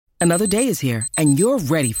Another day is here, and you're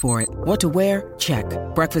ready for it. What to wear? Check.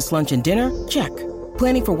 Breakfast, lunch, and dinner? Check.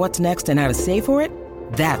 Planning for what's next and how to save for it?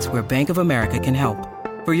 That's where Bank of America can help.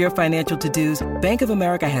 For your financial to-dos, Bank of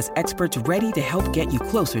America has experts ready to help get you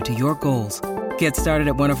closer to your goals. Get started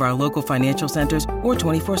at one of our local financial centers or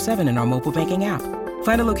 24/7 in our mobile banking app.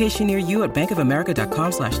 Find a location near you at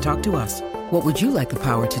bankofamerica.com/talktous. What would you like the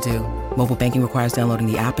power to do? Mobile banking requires downloading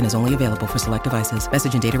the app and is only available for select devices.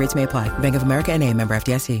 Message and data rates may apply. Bank of America N.A., member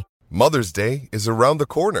FDIC. Mother's Day is around the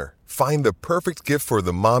corner. Find the perfect gift for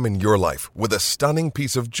the mom in your life with a stunning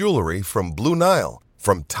piece of jewelry from Blue Nile.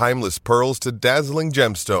 From timeless pearls to dazzling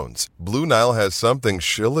gemstones, Blue Nile has something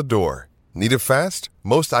she'll adore. Need it fast?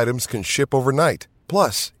 Most items can ship overnight.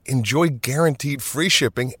 Plus, enjoy guaranteed free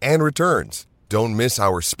shipping and returns. Don't miss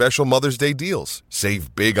our special Mother's Day deals.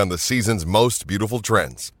 Save big on the season's most beautiful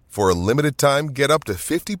trends. For a limited time, get up to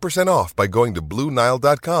 50% off by going to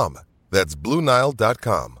BlueNile.com. That's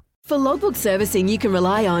BlueNile.com. For logbook servicing you can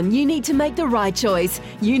rely on, you need to make the right choice.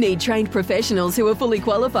 You need trained professionals who are fully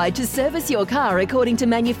qualified to service your car according to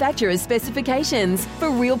manufacturer's specifications. For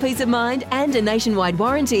real peace of mind and a nationwide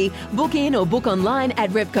warranty, book in or book online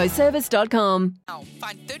at repcoservice.com. Now,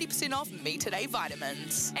 find 30% off Me Today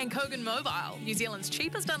vitamins. And Kogan Mobile, New Zealand's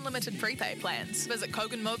cheapest unlimited prepaid plans. Visit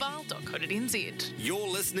koganmobile.co.nz. You're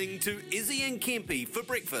listening to Izzy and Kempy for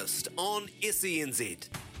breakfast on SENZ.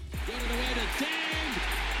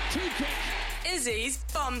 Izzy's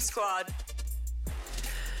Bomb Squad.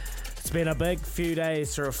 It's been a big few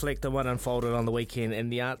days to reflect on what unfolded on the weekend,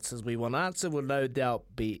 and the answers we want answered will no doubt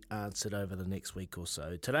be answered over the next week or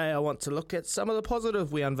so. Today I want to look at some of the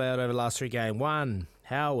positive we unveiled over the last three games. One,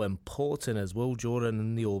 how important is Will Jordan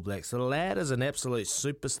in the All Blacks? The lad is an absolute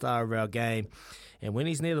superstar of our game, and when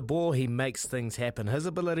he's near the ball, he makes things happen. His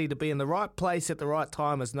ability to be in the right place at the right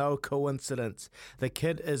time is no coincidence. The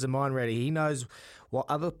kid is a mind ready. He knows what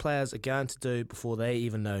other players are going to do before they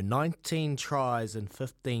even know. 19 tries in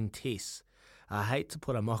 15 tests. I hate to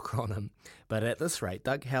put a mocker on him, but at this rate,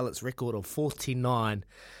 Doug Hallett's record of 49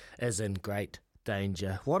 is in great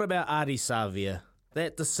danger. What about Ardie Savea?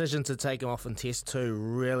 That decision to take him off in Test 2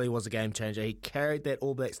 really was a game changer. He carried that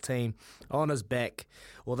All Blacks team on his back.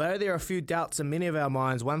 Although there are a few doubts in many of our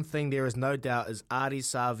minds, one thing there is no doubt is Ardie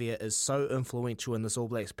Savea is so influential in this All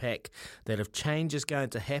Blacks pack that if change is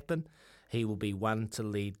going to happen, he will be one to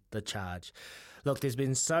lead the charge. Look, there's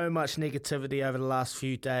been so much negativity over the last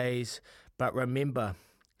few days, but remember,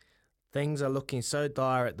 things are looking so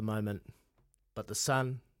dire at the moment, but the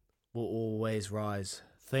sun will always rise.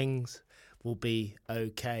 Things will be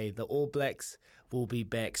okay. The All Blacks will be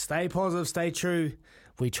back. Stay positive, stay true.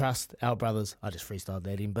 We trust our brothers. I just freestyled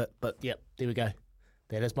that in, but yep, there we go.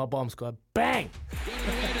 That is my bomb squad. Bang!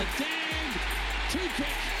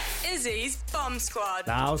 Izzy's Bomb Squad.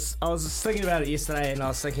 I was thinking about it yesterday, and I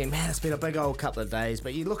was thinking, man, it's been a big old couple of days,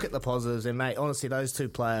 but you look at the positives, and mate, honestly, those two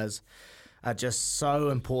players are just so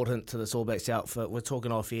important to this All Blacks outfit. We're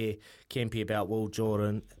talking off here, Kempy, about Will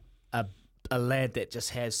Jordan, a lad that just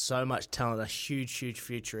has so much talent, a huge, huge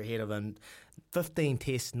future ahead of him. 15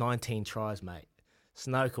 tests, 19 tries, mate. It's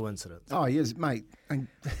no coincidence. Oh, he is, mate. And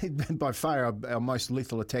by far our most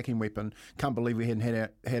lethal attacking weapon. Can't believe we hadn't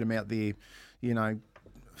had him out there, you know.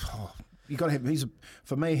 Oh, you got to have.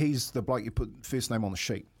 For me, he's the bloke you put first name on the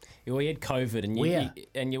sheet. Well, he had COVID,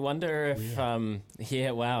 and you wonder if,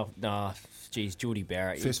 Geordie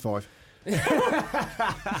Barrett. First five.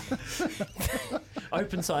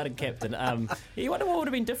 Open-sided captain. You wonder what would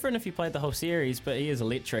have been different if he played the whole series, but he is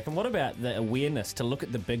electric. And what about the awareness to look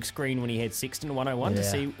at the big screen when he had Sexton 101 to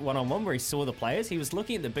see one-on-one where he saw the players? He was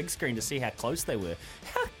looking at the big screen to see how close they were.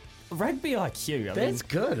 Rugby IQ. That's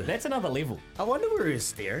good. That's another level. I wonder where he was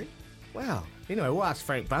staring. Wow. Anyway, we'll ask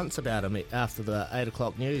Frank Bunce about him after the 8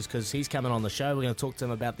 o'clock news because he's coming on the show. We're going to talk to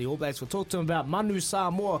him about the All Blacks. We'll talk to him about Manu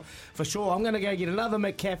Samoa for sure. I'm going to go get another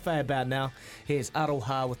McCafe about now. Here's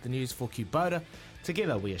Aroha with the news for Kubota.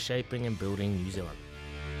 Together we are shaping and building New Zealand.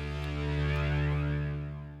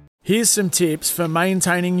 Here's some tips for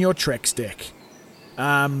maintaining your Trex deck.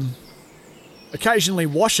 Occasionally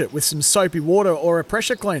wash it with some soapy water or a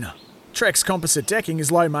pressure cleaner. Trex composite decking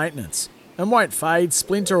is low maintenance and won't fade,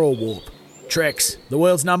 splinter or warp. Trex, the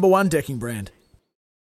world's #1 decking brand.